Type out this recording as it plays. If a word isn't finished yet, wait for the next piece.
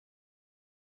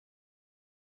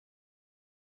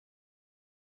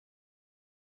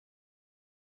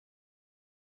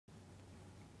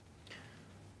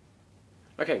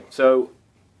Okay, so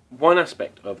one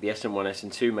aspect of the SN1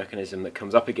 SN2 mechanism that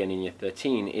comes up again in year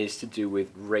 13 is to do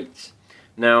with rates.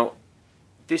 Now,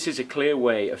 this is a clear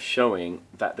way of showing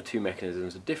that the two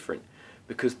mechanisms are different,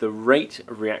 because the rate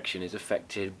of reaction is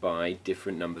affected by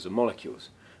different numbers of molecules.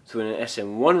 So in an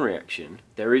SN1 reaction,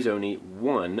 there is only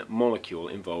one molecule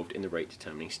involved in the rate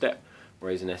determining step,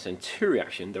 whereas in an SN2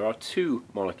 reaction, there are two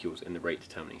molecules in the rate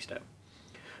determining step.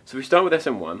 So we start with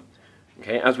SN1.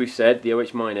 Okay, as we've said, the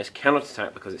OH- cannot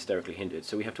attack because it's sterically hindered,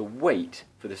 so we have to wait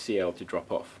for the Cl to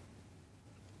drop off.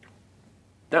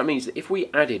 That means that if we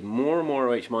added more and more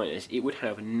OH-, it would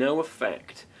have no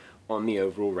effect on the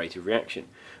overall rate of reaction,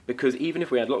 because even if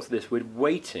we add lots of this, we're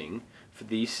waiting for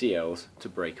these Cl's to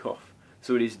break off.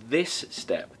 So it is this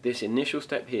step, this initial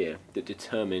step here, that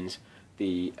determines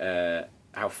the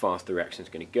how fast the reaction is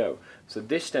going to go. So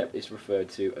this step is referred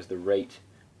to as the rate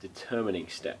determining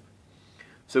step.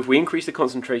 So if we increase the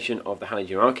concentration of the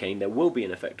halogen alkane, there will be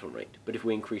an effect on rate. But if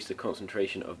we increase the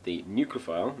concentration of the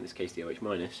nucleophile, in this case the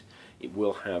OH-, it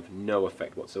will have no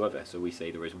effect whatsoever. So we say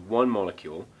there is one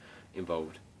molecule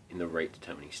involved in the rate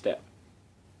determining step.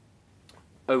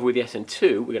 Over with the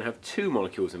SN2, we're going to have two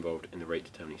molecules involved in the rate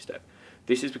determining step.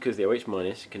 This is because the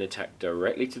OH- can attack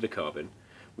directly to the carbon.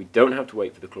 We don't have to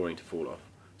wait for the chlorine to fall off.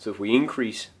 So if we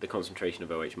increase the concentration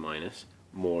of OH-,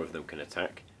 more of them can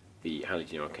attack the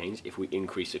halogen alkanes. If we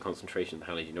increase the concentration of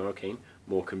the halogen alkane,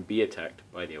 more can be attacked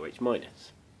by the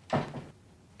OH-.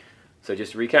 So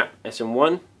just to recap,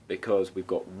 SN1 because we've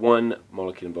got one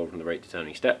molecule involved in the rate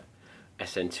determining step,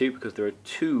 SN2 because there are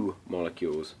two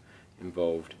molecules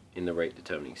involved in the rate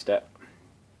determining step,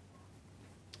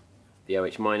 the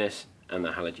OH- and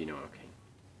the halogen alkane.